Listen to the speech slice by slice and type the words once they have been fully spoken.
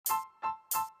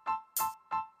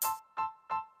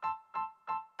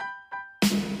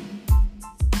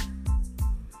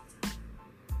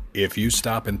If you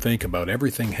stop and think about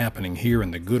everything happening here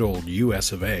in the good old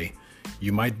US of A,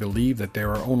 you might believe that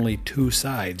there are only two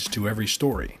sides to every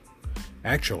story.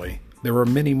 Actually, there are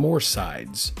many more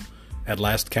sides. At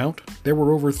last count, there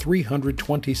were over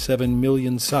 327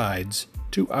 million sides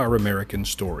to our American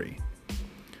story.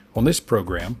 On this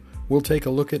program, we'll take a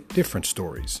look at different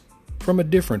stories from a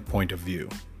different point of view,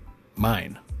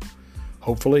 mine.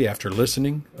 Hopefully, after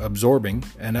listening, absorbing,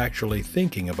 and actually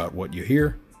thinking about what you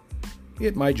hear,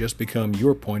 it might just become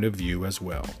your point of view as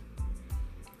well.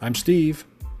 I'm Steve,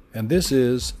 and this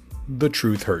is The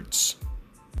Truth Hurts.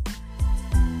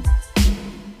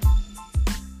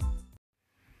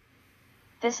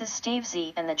 This is Steve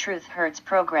Z and The Truth Hurts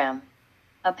program.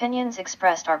 Opinions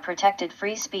expressed are protected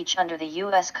free speech under the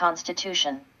U.S.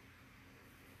 Constitution.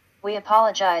 We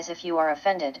apologize if you are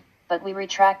offended, but we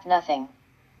retract nothing.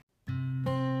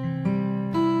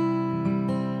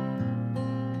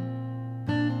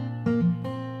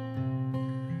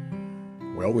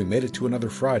 Well, we made it to another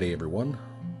Friday, everyone.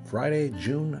 Friday,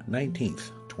 June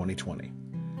 19th, 2020.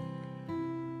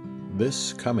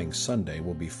 This coming Sunday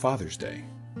will be Father's Day,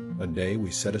 a day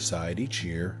we set aside each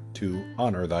year to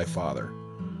honor thy father.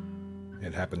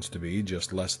 It happens to be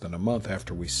just less than a month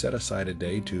after we set aside a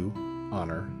day to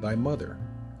honor thy mother.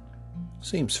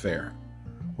 Seems fair,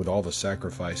 with all the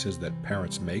sacrifices that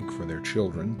parents make for their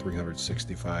children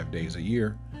 365 days a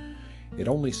year. It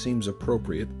only seems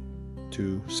appropriate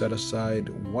to set aside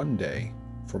one day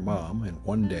for mom and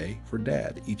one day for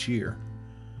dad each year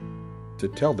to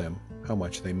tell them how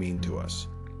much they mean to us.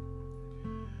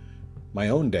 My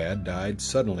own dad died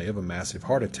suddenly of a massive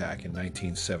heart attack in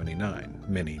 1979,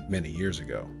 many years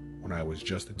ago, when I was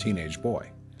just a teenage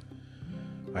boy.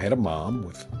 I had a mom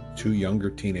with two younger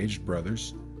teenage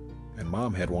brothers, and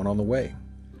mom had one on the way.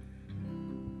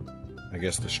 I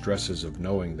guess the stresses of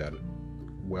knowing that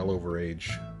well over age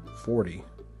 40,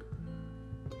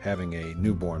 having a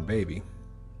newborn baby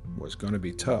was going to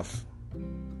be tough,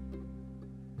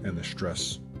 and the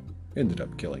stress ended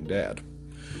up killing Dad.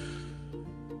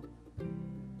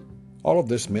 All of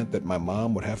this meant that my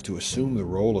mom would have to assume the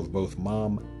role of both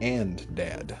mom and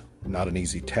dad. Not an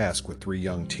easy task with three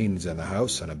young teens in the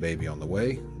house and a baby on the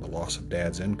way, the loss of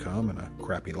Dad's income, and a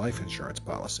crappy life insurance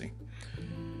policy.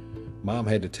 Mom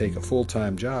had to take a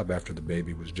full-time job after the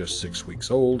baby was just 6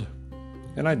 weeks old,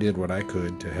 and I did what I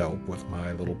could to help with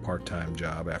my little part-time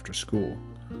job after school.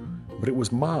 But it was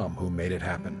Mom who made it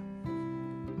happen.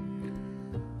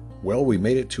 Well, we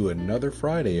made it to another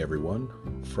Friday, everyone.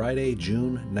 Friday,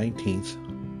 June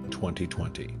 19th,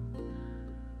 2020.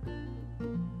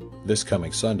 This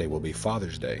coming Sunday will be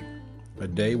Father's Day, a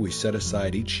day we set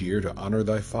aside each year to honor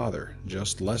thy father,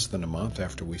 just less than a month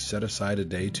after we set aside a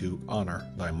day to honor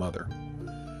thy mother.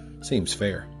 Seems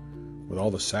fair, with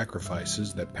all the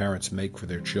sacrifices that parents make for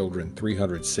their children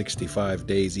 365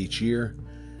 days each year.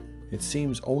 It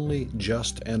seems only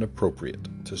just and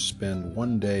appropriate to spend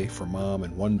one day for mom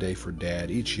and one day for dad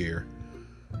each year,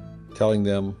 telling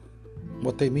them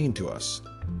what they mean to us.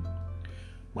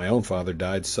 My own father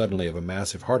died suddenly of a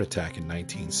massive heart attack in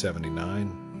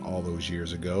 1979, all those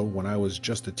years ago, when I was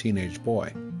just a teenage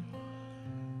boy.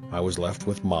 I was left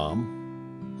with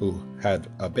Mom, who had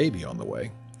a baby on the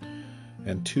way,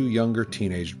 and two younger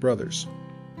teenage brothers.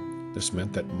 This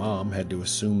meant that Mom had to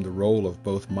assume the role of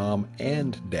both Mom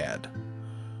and Dad,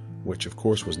 which of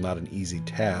course was not an easy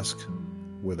task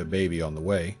with a baby on the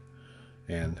way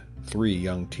and three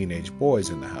young teenage boys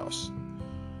in the house,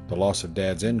 the loss of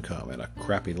Dad's income, and a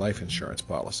crappy life insurance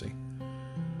policy.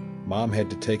 Mom had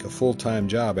to take a full-time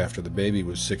job after the baby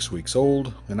was 6 weeks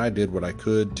old, and I did what I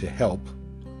could to help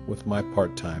with my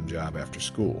part-time job after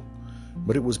school.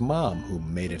 But it was Mom who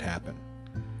made it happen.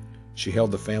 She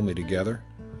held the family together,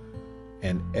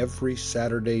 and every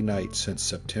Saturday night since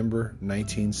September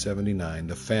 1979,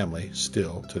 the family,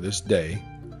 still to this day,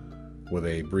 with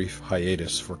a brief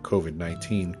hiatus for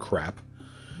COVID-19 crap,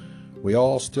 we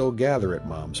all still gather at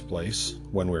Mom's place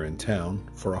when we're in town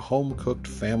for a home-cooked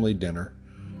family dinner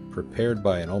prepared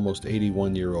by an almost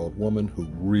 81-year-old woman who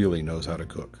really knows how to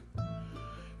cook.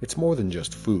 It's more than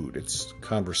just food. It's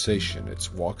conversation.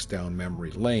 It's walks down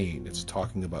memory lane. It's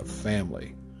talking about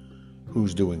family,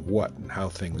 who's doing what and how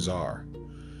things are.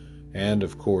 And,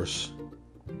 of course,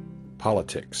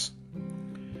 politics.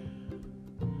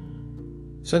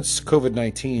 Since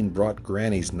COVID-19 brought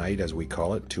Granny's Night, as we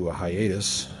call it, to a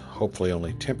hiatus, hopefully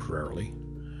only temporarily,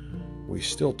 we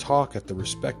still talk at the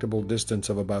respectable distance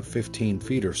of about 15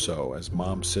 feet or so as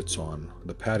Mom sits on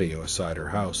the patio beside her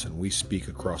house and we speak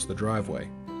across the driveway.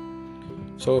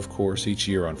 So, of course, each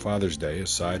year on Father's Day,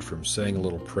 aside from saying a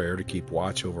little prayer to keep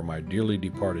watch over my dearly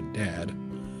departed dad,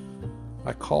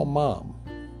 I call Mom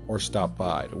or stop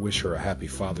by to wish her a happy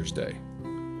Father's Day.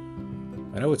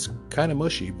 I know it's kind of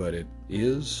mushy, but it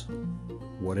is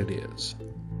what it is.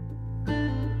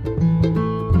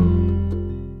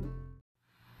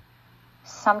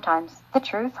 Sometimes the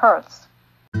truth hurts.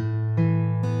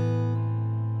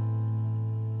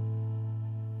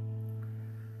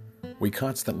 We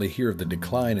constantly hear of the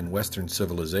decline in Western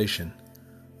civilization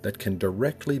that can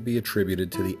directly be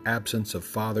attributed to the absence of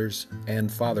fathers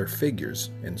and father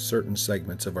figures in certain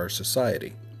segments of our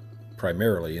society,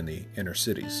 primarily in the inner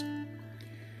cities.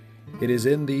 It is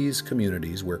in these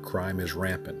communities where crime is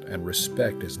rampant and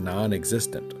respect is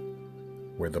non-existent,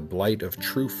 where the blight of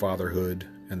true fatherhood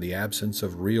and the absence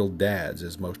of real dads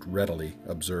is most readily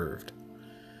observed.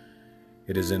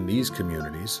 It is in these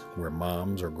communities where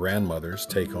moms or grandmothers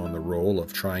take on the role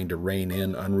of trying to rein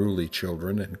in unruly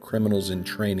children and criminals in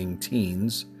training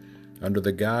teens under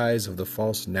the guise of the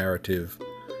false narrative,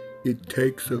 "It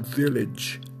takes a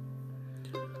village."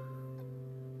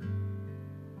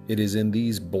 It is in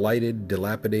these blighted,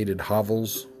 dilapidated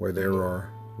hovels where there are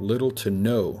little to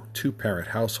no two-parent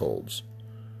households,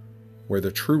 where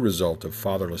the true result of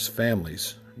fatherless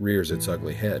families rears its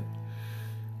ugly head.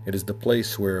 It is the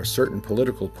place where a certain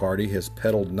political party has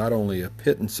peddled not only a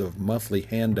pittance of monthly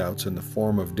handouts in the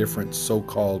form of different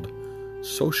so-called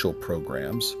social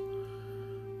programs,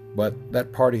 but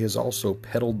that party has also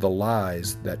peddled the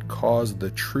lies that cause the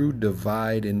true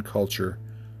divide in culture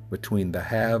between the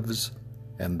haves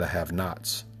and the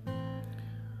have-nots.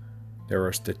 There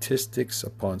are statistics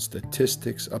upon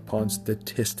statistics upon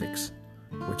statistics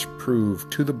which prove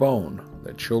to the bone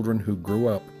that children who grew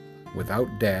up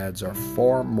without dads are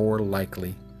far more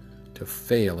likely to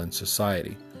fail in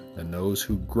society than those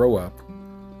who grow up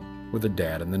with a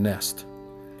dad in the nest.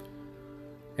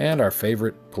 And our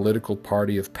favorite political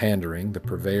party of pandering, the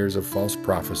purveyors of false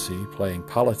prophecy, playing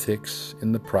politics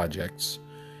in the projects,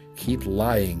 keep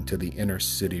lying to the inner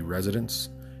city residents,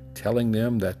 telling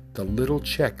them that the little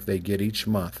check they get each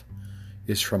month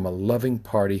is from a loving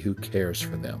party who cares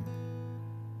for them.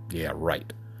 Yeah,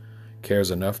 right.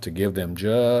 Cares enough to give them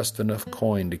just enough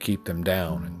coin to keep them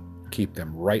down and keep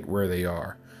them right where they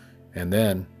are, and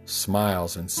then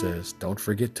smiles and says, "Don't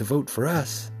forget to vote for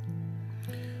us."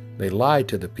 They lie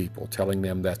to the people, telling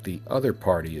them that the other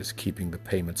party is keeping the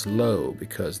payments low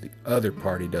because the other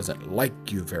party doesn't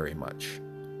like you very much.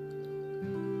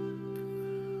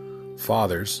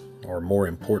 Fathers, or more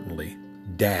importantly,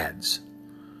 dads,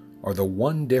 are the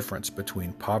one difference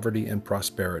between poverty and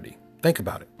prosperity. Think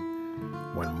about it.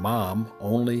 When mom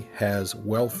only has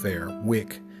welfare,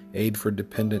 WIC, aid for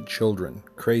dependent children,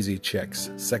 crazy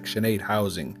checks, Section 8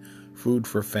 housing, food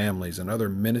for families, and other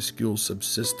minuscule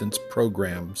subsistence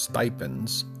program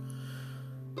stipends,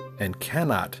 and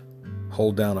cannot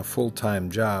hold down a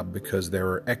full-time job because there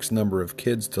are X number of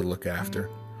kids to look after,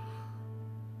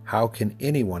 how can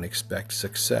anyone expect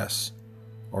success,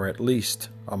 or at least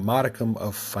a modicum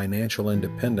of financial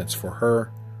independence for her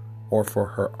or for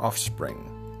her offspring?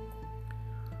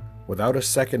 Without a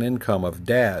second income of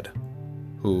dad,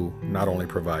 who not only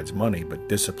provides money but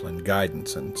discipline,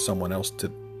 guidance, and someone else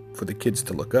for the kids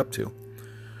to look up to,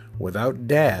 without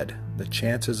dad, the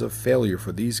chances of failure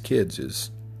for these kids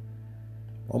is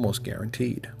almost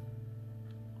guaranteed.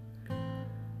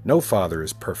 No father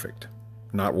is perfect,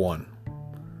 not one.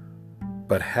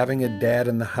 But having a dad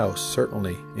in the house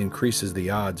certainly increases the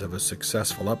odds of a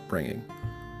successful upbringing,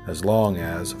 as long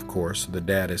as, of course, the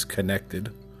dad is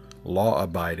connected,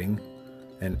 law-abiding,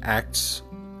 and acts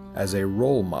as a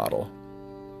role model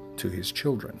to his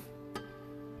children.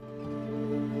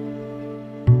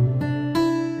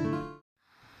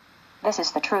 This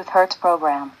is the Truth Hurts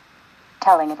program,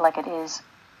 telling it like it is.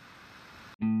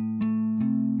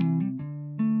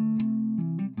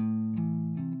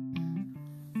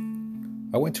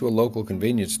 I went to a local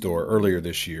convenience store earlier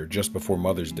this year, just before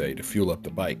Mother's Day, to fuel up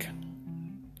the bike.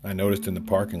 I noticed in the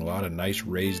parking lot a nice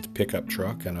raised pickup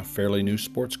truck and a fairly new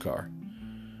sports car.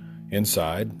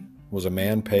 Inside was a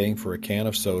man paying for a can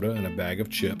of soda and a bag of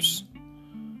chips,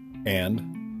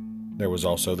 and there was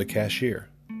also the cashier.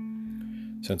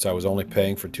 Since I was only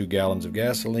paying for 2 gallons of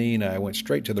gasoline, I went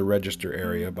straight to the register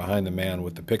area behind the man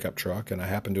with the pickup truck, and I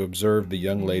happened to observe the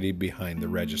young lady behind the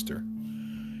register.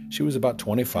 She was about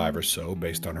 25 or so,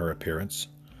 based on her appearance.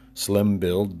 Slim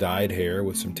build, dyed hair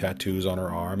with some tattoos on her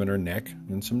arm and her neck,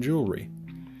 and some jewelry.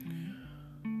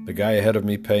 The guy ahead of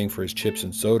me paying for his chips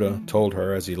and soda told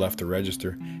her as he left the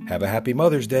register, "Have a happy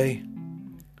Mother's Day."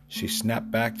 She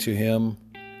snapped back to him,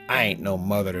 "I ain't no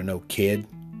mother to no kid."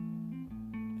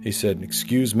 He said,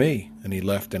 "Excuse me," and he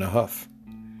left in a huff.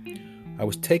 I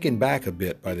was taken back a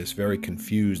bit by this very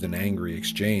confused and angry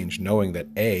exchange, knowing that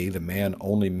A, the man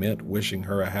only meant wishing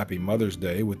her a happy Mother's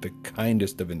Day with the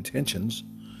kindest of intentions,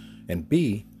 and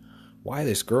B, why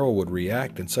this girl would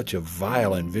react in such a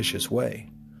vile and vicious way.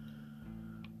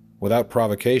 Without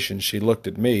provocation, she looked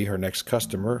at me, her next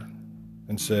customer,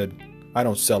 and said, "I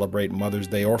don't celebrate Mother's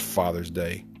Day or Father's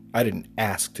Day. I didn't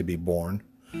ask to be born.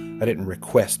 I didn't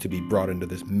request to be brought into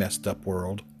this messed up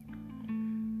world."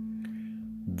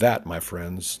 That, my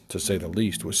friends, to say the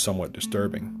least, was somewhat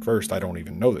disturbing. First, I don't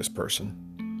even know this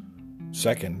person.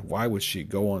 Second, why would she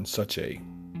go on such a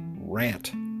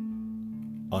rant,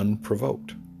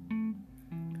 unprovoked?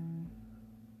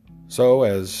 So,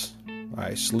 as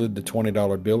I slid the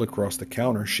 $20 bill across the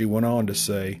counter, she went on to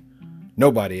say,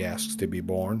 "Nobody asks to be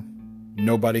born.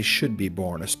 Nobody should be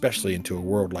born, especially into a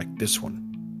world like this one.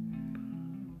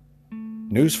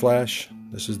 Newsflash,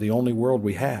 this is the only world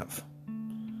we have."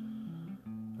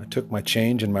 I took my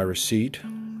change and my receipt.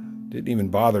 Didn't even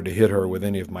bother to hit her with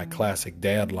any of my classic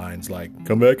dad lines like,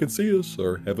 "Come back and see us,"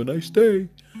 or "Have a nice day."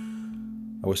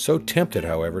 I was so tempted,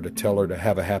 however, to tell her to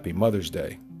have a happy Mother's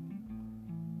Day.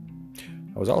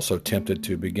 I was also tempted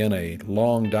to begin a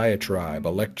long diatribe, a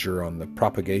lecture on the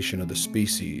propagation of the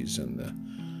species and the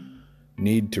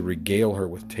need to regale her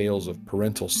with tales of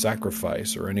parental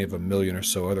sacrifice or any of a million or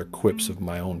so other quips of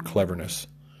my own cleverness.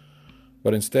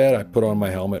 But instead, I put on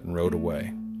my helmet and rode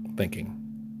away, thinking,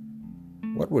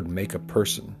 what would make a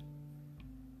person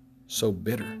so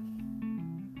bitter?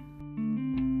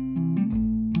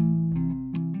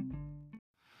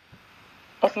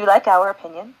 If you like our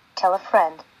opinion, tell a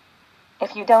friend.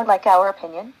 If you don't like our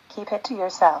opinion, keep it to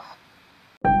yourself.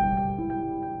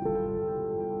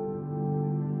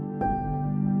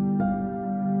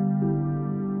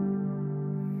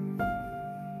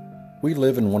 We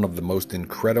live in one of the most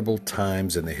incredible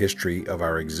times in the history of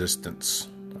our existence,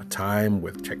 a time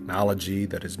with technology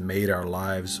that has made our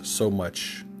lives so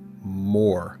much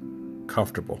more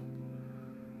comfortable,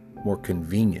 more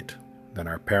convenient than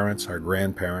our parents, our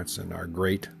grandparents, and our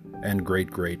great and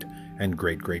great-great and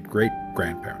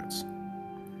great-great-great-grandparents.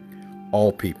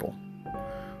 All people.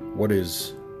 What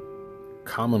is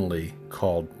commonly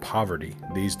called poverty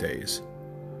these days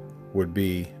would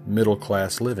be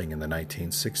middle-class living in the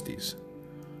 1960s.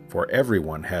 For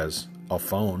everyone has a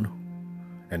phone,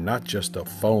 and not just a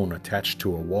phone attached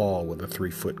to a wall with a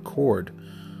 3-foot cord,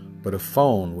 but a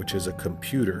phone which is a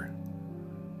computer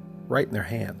right in their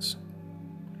hands.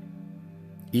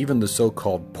 Even the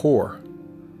so-called poor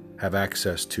have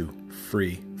access to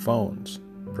free phones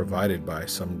provided by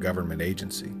some government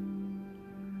agency.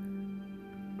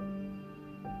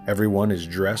 Everyone is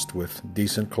dressed with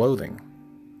decent clothing,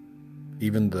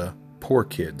 even the poor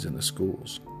kids in the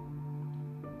schools.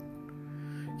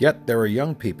 Yet there are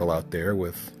young people out there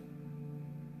with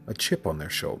a chip on their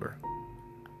shoulder.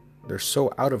 They're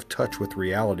so out of touch with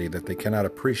reality that they cannot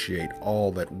appreciate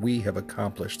all that we have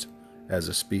accomplished as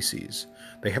a species.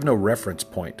 They have no reference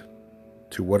point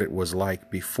to what it was like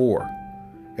before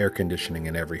air conditioning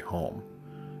in every home,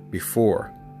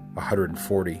 before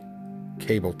 140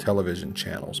 cable television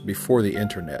channels, before the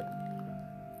internet.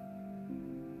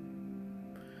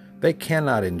 They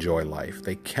cannot enjoy life.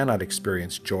 They cannot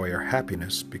experience joy or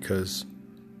happiness because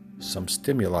some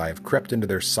stimuli have crept into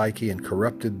their psyche and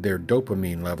corrupted their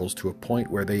dopamine levels to a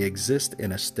point where they exist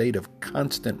in a state of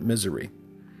constant misery.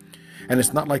 And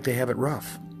it's not like they have it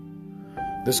rough.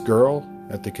 This girl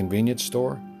at the convenience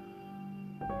store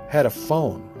had a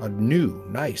phone, a new,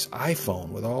 nice iPhone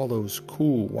with all those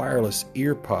cool wireless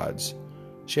ear pods.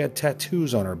 She had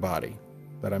tattoos on her body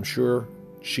that I'm sure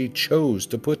she chose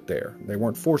to put there. They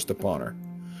weren't forced upon her.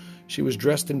 She was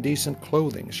dressed in decent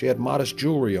clothing. She had modest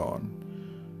jewelry on,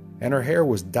 and her hair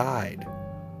was dyed.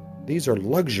 These are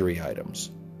luxury items.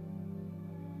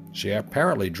 She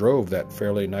apparently drove that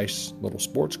fairly nice little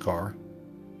sports car,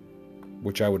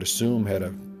 which I would assume had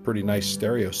a pretty nice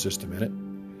stereo system in it.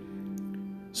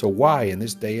 So why, in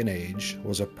this day and age,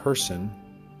 was a person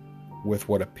with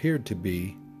what appeared to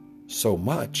be so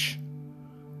much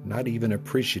not even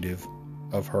appreciative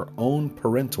of her own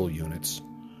parental units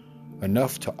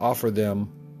enough to offer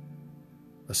them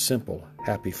a simple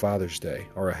Happy Father's Day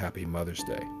or a Happy Mother's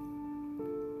Day?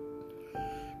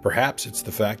 Perhaps it's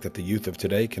the fact that the youth of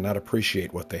today cannot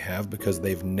appreciate what they have because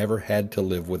they've never had to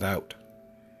live without.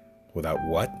 Without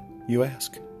what, you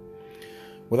ask?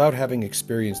 Without having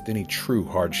experienced any true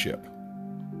hardship,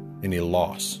 any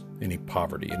loss, any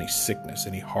poverty, any sickness,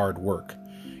 any hard work,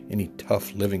 any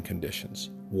tough living conditions,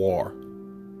 war,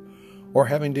 or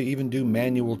having to even do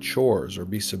manual chores or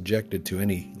be subjected to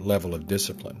any level of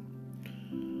discipline.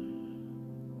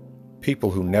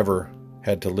 People who never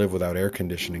had to live without air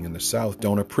conditioning in the South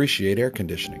don't appreciate air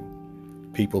conditioning.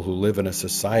 People who live in a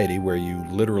society where you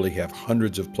literally have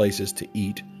hundreds of places to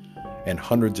eat and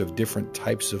hundreds of different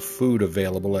types of food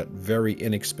available at very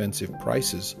inexpensive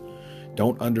prices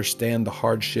don't understand the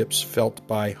hardships felt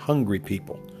by hungry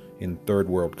people in third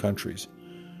world countries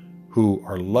who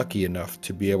are lucky enough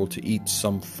to be able to eat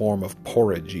some form of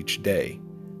porridge each day,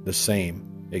 the same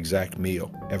exact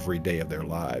meal every day of their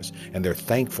lives, and they're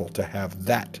thankful to have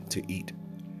that to eat.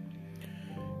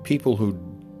 People who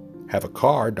have a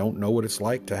car don't know what it's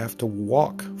like to have to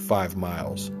walk 5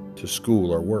 miles to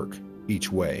school or work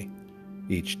each way,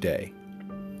 each day.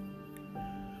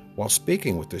 While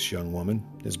speaking with this young woman,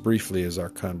 as briefly as our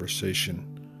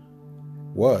conversation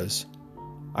was,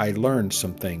 I learned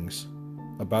some things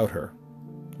about her,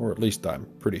 or at least I'm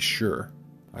pretty sure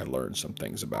I learned some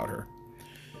things about her.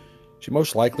 She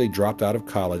most likely dropped out of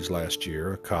college last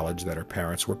year, a college that her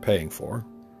parents were paying for,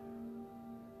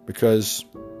 because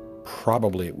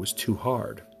probably it was too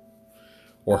hard,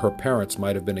 or her parents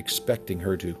might have been expecting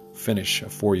her to finish a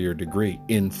 4-year degree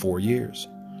in 4 years.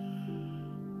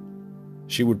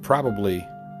 She would probably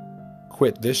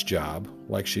quit this job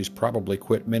like she's probably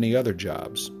quit many other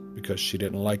jobs because she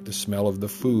didn't like the smell of the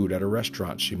food at a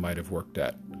restaurant she might have worked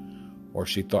at, or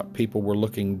she thought people were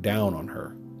looking down on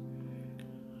her.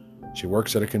 She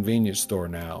works at a convenience store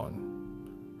now,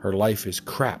 and her life is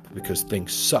crap because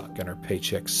things suck, and her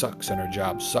paycheck sucks, and her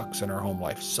job sucks, and her home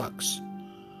life sucks,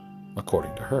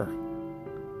 according to her.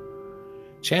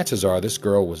 Chances are this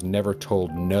girl was never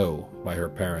told no by her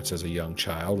parents as a young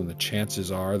child, and the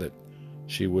chances are that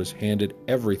she was handed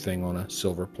everything on a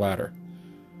silver platter.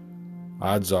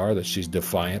 Odds are that she's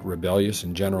defiant, rebellious,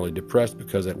 and generally depressed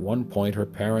because at one point her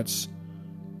parents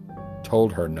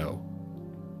told her no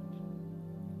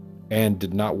and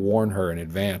did not warn her in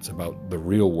advance about the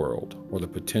real world or the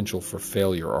potential for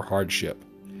failure or hardship.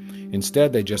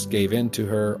 Instead, they just gave in to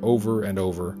her over and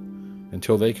over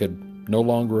until they could no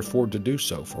longer afford to do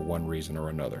so for one reason or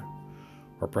another.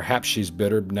 Or perhaps she's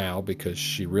bitter now because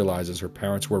she realizes her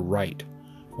parents were right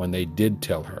when they did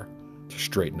tell her to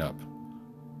straighten up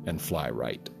and fly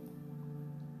right.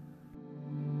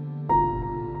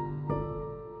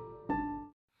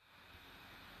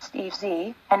 Steve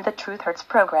Z and the Truth Hurts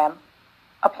program.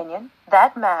 Opinion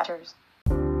that matters.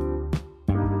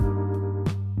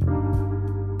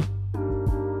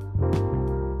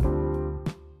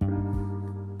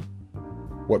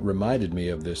 What reminded me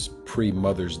of this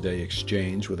pre-Mother's Day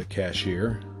exchange with a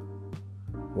cashier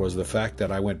was the fact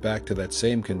that I went back to that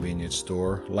same convenience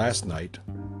store last night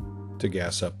to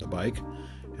gas up the bike,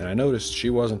 and I noticed she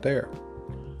wasn't there.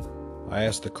 I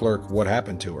asked the clerk what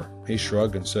happened to her. He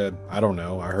shrugged and said, "I don't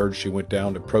know. I heard she went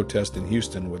down to protest in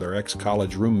Houston with her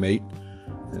ex-college roommate,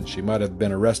 and she might have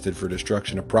been arrested for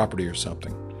destruction of property or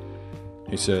something."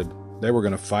 He said they were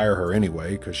going to fire her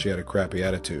anyway because she had a crappy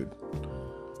attitude.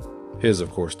 His,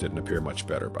 of course, didn't appear much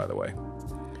better, by the way.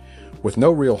 With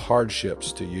no real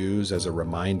hardships to use as a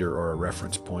reminder or a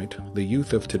reference point, the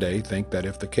youth of today think that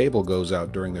if the cable goes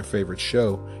out during their favorite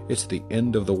show, it's the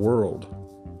end of the world.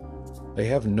 They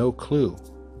have no clue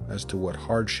as to what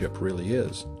hardship really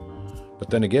is. But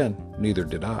then again, neither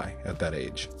did I at that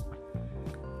age.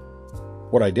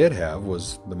 What I did have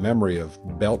was the memory of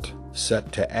belt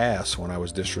set to ass when I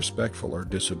was disrespectful or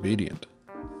disobedient.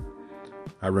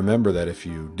 I remember that if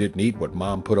you didn't eat what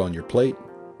Mom put on your plate,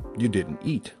 you didn't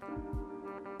eat.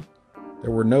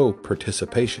 There were no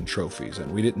participation trophies,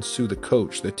 and we didn't sue the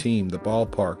coach, the team, the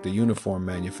ballpark, the uniform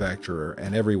manufacturer,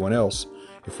 and everyone else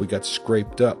if we got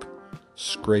scraped up,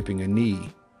 scraping a knee,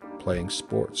 playing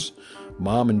sports.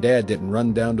 Mom and Dad didn't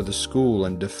run down to the school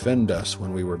and defend us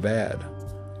when we were bad.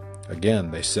 Again,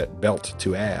 they set belt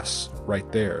to ass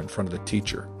right there in front of the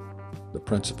teacher, the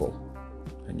principal,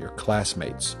 and your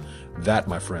classmates. That,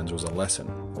 my friends, was a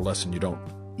lesson you don't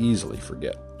easily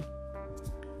forget.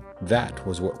 That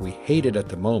was what we hated at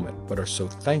the moment, but are so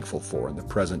thankful for in the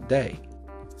present day.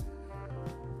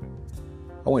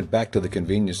 I went back to the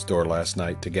convenience store last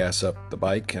night to gas up the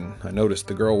bike, and I noticed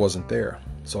the girl wasn't there,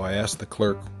 so I asked the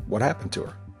clerk what happened to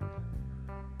her.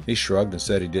 He shrugged and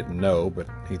said he didn't know, but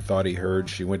he thought he heard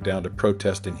she went down to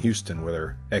protest in Houston with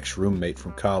her ex-roommate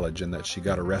from college and that she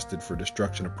got arrested for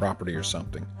destruction of property or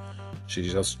something. She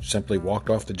just simply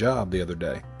walked off the job the other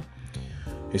day.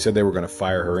 He said they were going to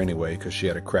fire her anyway because she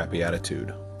had a crappy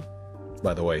attitude.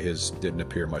 By the way, his didn't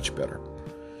appear much better.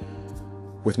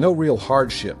 With no real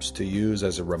hardships to use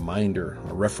as a reminder,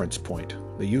 a reference point,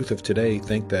 the youth of today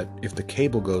think that if the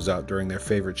cable goes out during their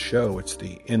favorite show, it's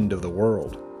the end of the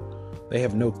world. They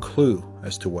have no clue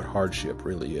as to what hardship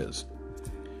really is.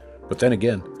 But then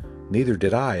again, neither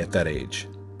did I at that age.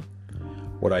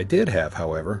 What I did have,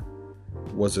 however,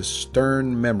 was a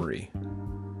stern memory,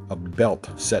 a belt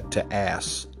set to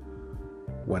ass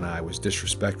when I was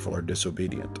disrespectful or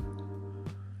disobedient.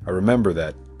 I remember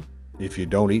that if you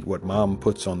don't eat what Mom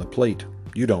puts on the plate,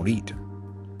 you don't eat.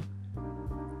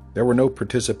 There were no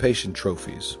participation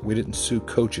trophies. We didn't sue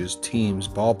coaches, teams,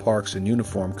 ballparks, and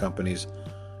uniform companies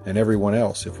and everyone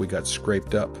else if we got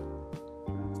scraped up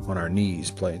on our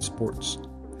knees playing sports.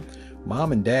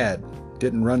 Mom and Dad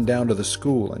didn't run down to the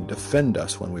school and defend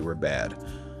us when we were bad.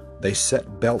 They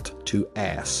set belt to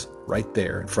ass right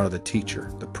there in front of the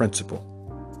teacher, the principal,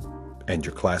 and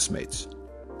your classmates.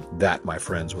 That, my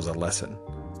friends, was a lesson.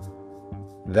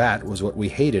 That was what we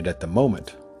hated at the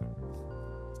moment,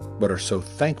 but are so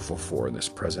thankful for in this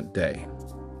present day.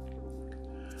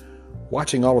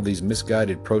 Watching all of these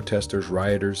misguided protesters,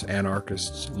 rioters,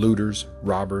 anarchists, looters,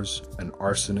 robbers, and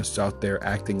arsonists out there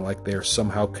acting like they're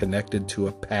somehow connected to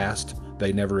a past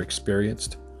they never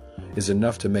experienced is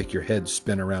enough to make your head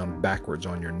spin around backwards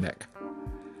on your neck.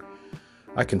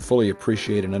 I can fully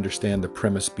appreciate and understand the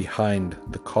premise behind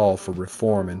the call for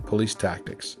reform in police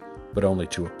tactics, but only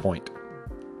to a point.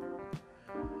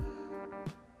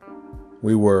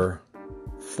 We were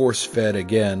force-fed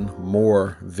again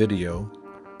more video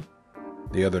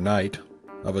the other night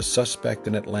of a suspect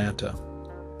in Atlanta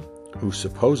who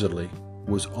supposedly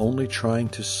was only trying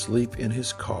to sleep in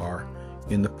his car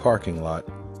in the parking lot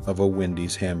of a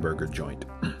Wendy's hamburger joint.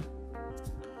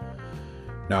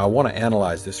 Now, I want to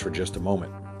analyze this for just a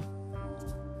moment.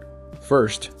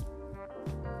 First,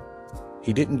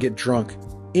 he didn't get drunk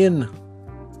in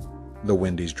the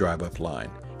Wendy's drive-up line.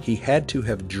 He had to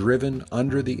have driven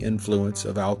under the influence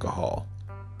of alcohol.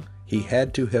 He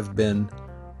had to have been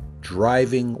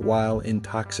driving while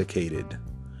intoxicated,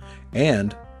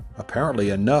 and apparently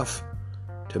enough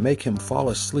to make him fall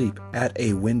asleep at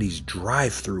a Wendy's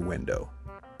drive-through window.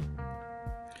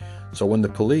 So when the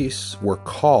police were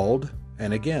called,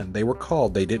 and again, they were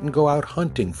called, they didn't go out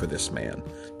hunting for this man.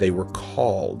 They were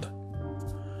called.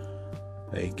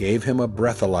 They gave him a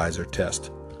breathalyzer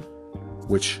test,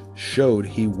 which showed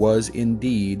he was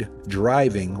indeed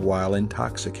driving while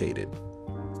intoxicated.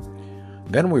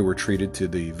 Then we were treated to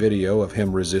the video of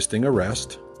him resisting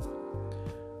arrest,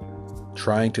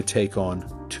 trying to take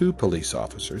on two police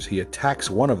officers. He attacks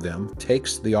one of them,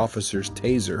 takes the officer's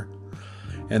taser,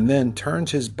 and then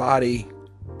turns his body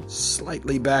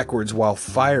slightly backwards while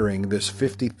firing this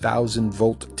 50,000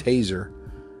 volt taser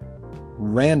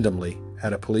randomly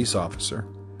at a police officer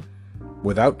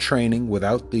without training,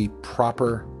 without the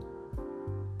proper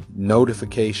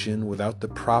notification, without the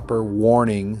proper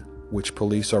warning which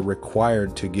police are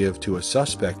required to give to a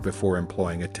suspect before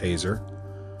employing a taser.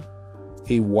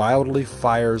 He wildly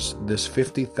fires this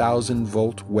 50,000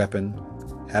 volt weapon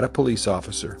at a police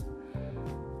officer.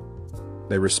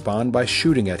 They respond by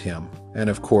shooting at him, and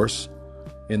of course,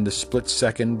 in the split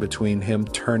second between him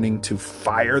turning to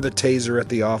fire the taser at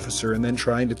the officer and then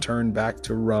trying to turn back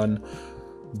to run,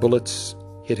 bullets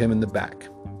hit him in the back.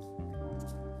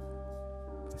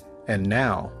 And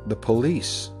now the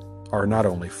police are not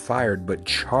only fired, but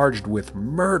charged with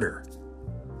murder.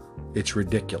 It's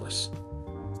ridiculous.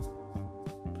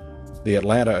 The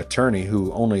Atlanta attorney,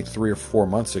 who only 3 or 4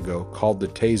 months ago called the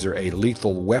taser a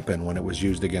lethal weapon when it was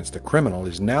used against a criminal,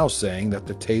 is now saying that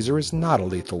the taser is not a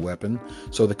lethal weapon,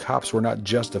 so the cops were not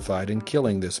justified in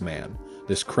killing this man,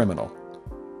 this criminal.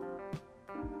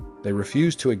 They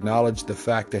refuse to acknowledge the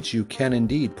fact that you can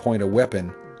indeed point a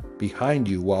weapon behind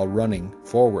you while running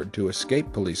forward to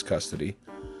escape police custody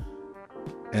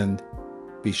and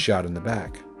be shot in the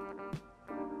back,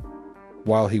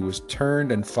 while he was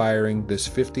turned and firing this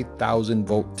 50,000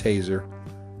 volt taser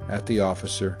at the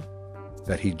officer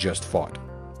that he just fought.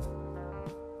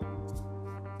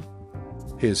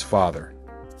 His father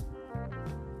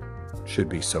should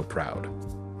be so proud.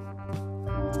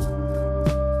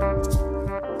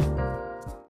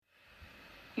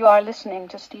 You are listening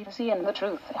to Steve Z and the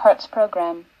Truth Hurts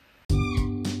program.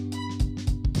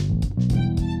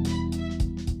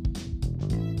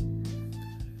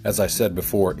 As I said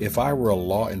before, if I were a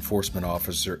law enforcement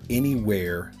officer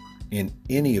anywhere in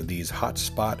any of these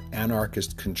hotspot,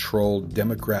 anarchist-controlled,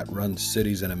 Democrat-run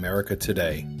cities in America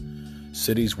today,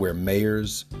 cities where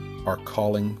mayors are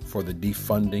calling for the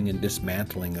defunding and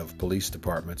dismantling of police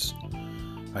departments,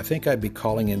 I think I'd be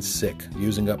calling in sick,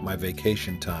 using up my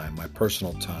vacation time, my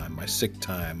personal time, my sick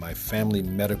time, my Family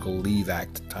Medical Leave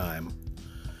Act time.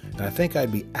 And I think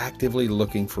I'd be actively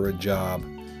looking for a job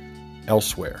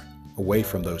elsewhere, away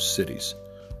from those cities,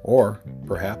 or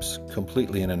perhaps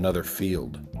completely in another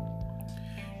field.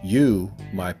 You,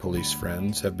 my police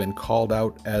friends, have been called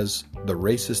out as the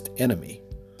racist enemy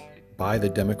by the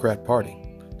Democrat Party.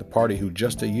 the party who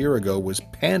just a year ago was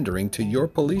pandering to your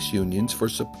police unions for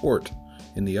support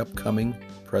in the upcoming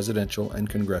presidential and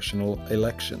congressional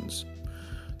elections.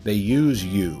 They use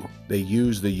you, they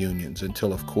use the unions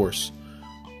until, of course,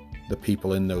 the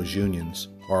people in those unions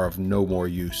are of no more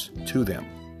use to them.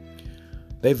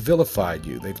 They've vilified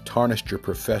you, they've tarnished your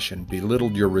profession,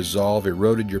 belittled your resolve,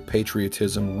 eroded your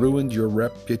patriotism, ruined your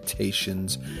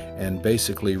reputations, and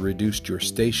basically reduced your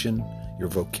station, your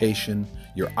vocation,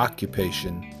 your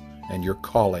occupation, and your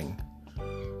calling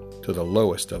to the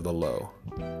lowest of the low.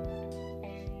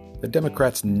 The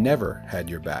Democrats never had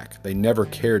your back. They never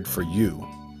cared for you.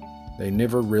 They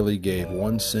never really gave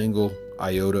one single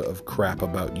iota of crap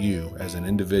about you as an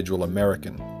individual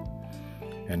American.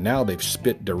 And now they've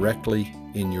spit directly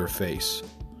in your face.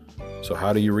 So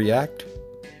how do you react?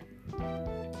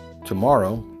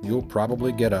 Tomorrow, you'll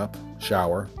probably get up,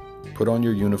 shower, put on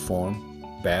your uniform,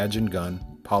 badge and gun,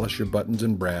 polish your buttons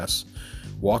and brass,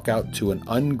 walk out to an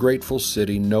ungrateful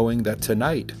city knowing that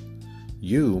tonight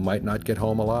you might not get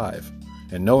home alive,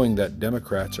 and knowing that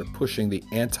Democrats are pushing the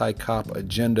anti-cop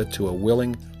agenda to a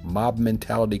willing, mob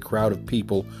mentality crowd of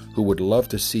people who would love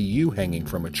to see you hanging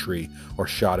from a tree or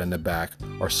shot in the back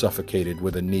or suffocated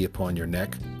with a knee upon your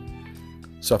neck,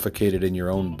 suffocated in your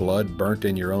own blood, burnt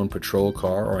in your own patrol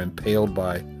car, or impaled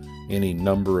by any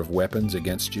number of weapons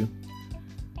against you.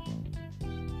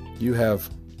 You have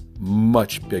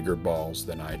much bigger balls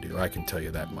than I do, I can tell you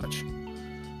that much.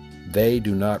 They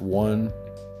do not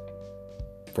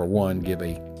give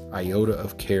a iota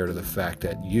of care to the fact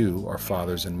that you are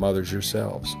fathers and mothers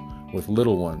yourselves, with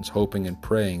little ones hoping and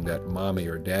praying that mommy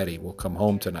or daddy will come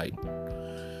home tonight.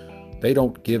 They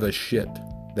don't give a shit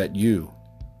that you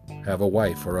have a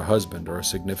wife or a husband or a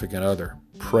significant other,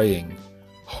 praying,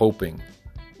 hoping,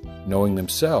 knowing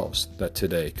themselves that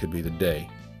today could be the day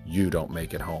you don't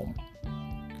make it home.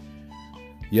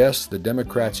 Yes, the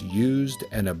Democrats used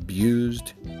and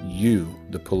abused you,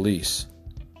 the police,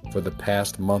 for the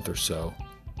past month or so,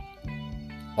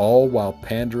 all while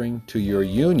pandering to your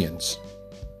unions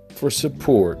for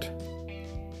support.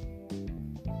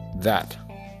 That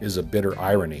is a bitter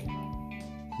irony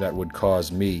that would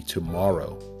cause me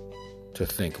tomorrow to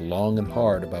think long and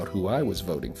hard about who I was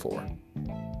voting for.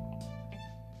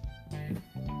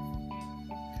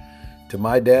 To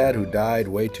my dad, who died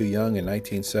way too young in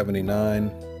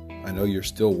 1979, I know you're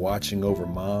still watching over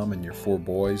Mom and your 4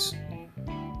 boys.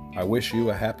 I wish you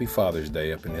a happy Father's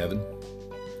Day up in heaven.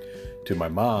 To my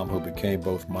mom, who became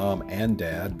both mom and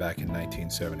dad back in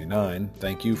 1979,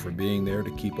 thank you for being there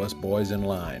to keep us boys in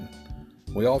line.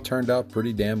 We all turned out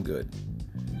pretty damn good.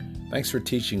 Thanks for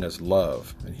teaching us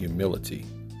love and humility.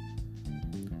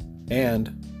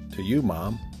 And to you,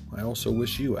 Mom, I also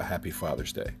wish you a happy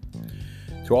Father's Day.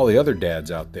 To all the other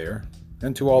dads out there,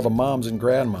 and to all the moms and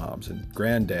grandmoms and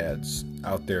granddads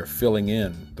out there filling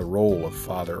in the role of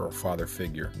father or father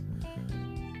figure,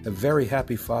 a very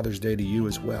happy Father's Day to you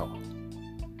as well.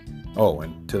 Oh,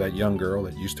 and to that young girl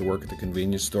that used to work at the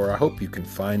convenience store, I hope you can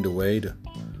find a way to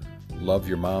love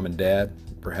your mom and dad,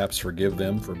 perhaps forgive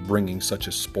them for bringing such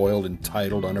a spoiled,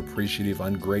 entitled, unappreciative,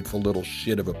 ungrateful little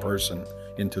shit of a person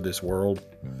into this world.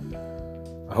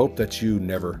 I hope that you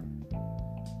never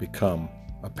become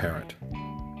a parent,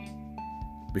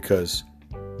 because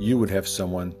you would have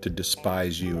someone to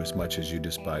despise you as much as you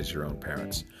despise your own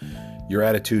parents. Your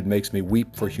attitude makes me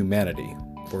weep for humanity,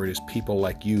 for it is people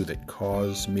like you that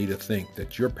cause me to think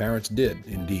that your parents did,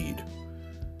 indeed,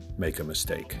 make a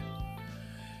mistake.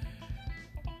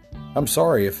 I'm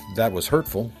sorry if that was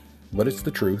hurtful, but it's the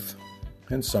truth.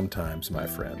 And sometimes, my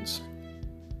friends,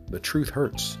 the truth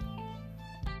hurts.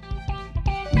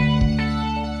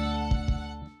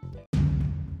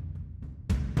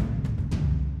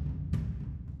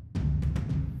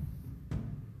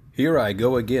 Here I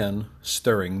go again,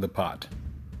 stirring the pot.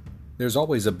 There's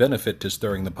always a benefit to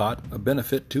stirring the pot, a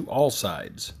benefit to all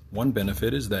sides. One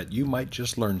benefit is that you might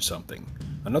just learn something.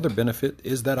 Another benefit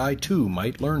is that I too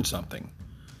might learn something.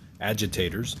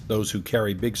 Agitators, those who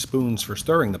carry big spoons for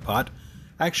stirring the pot,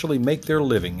 actually make their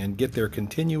living and get their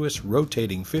continuous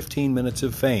rotating 15 minutes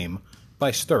of fame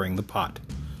by stirring the pot.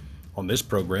 On this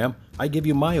program, I give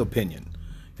you my opinion.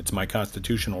 It's my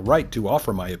constitutional right to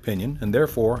offer my opinion, and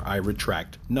therefore I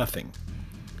retract nothing.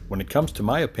 When it comes to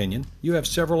my opinion, you have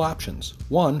several options.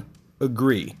 1,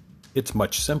 agree. It's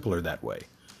much simpler that way.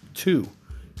 2,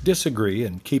 disagree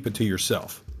and keep it to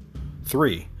yourself.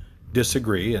 3,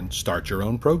 disagree and start your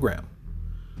own program.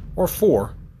 Or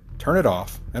 4, turn it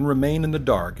off and remain in the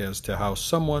dark as to how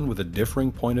someone with a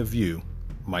differing point of view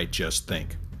might just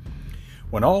think.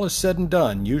 When all is said and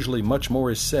done, usually much more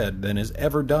is said than is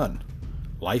ever done.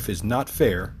 Life is not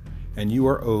fair, and you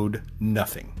are owed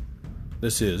nothing.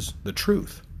 This is the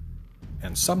truth,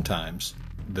 and sometimes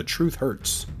the truth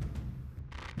hurts.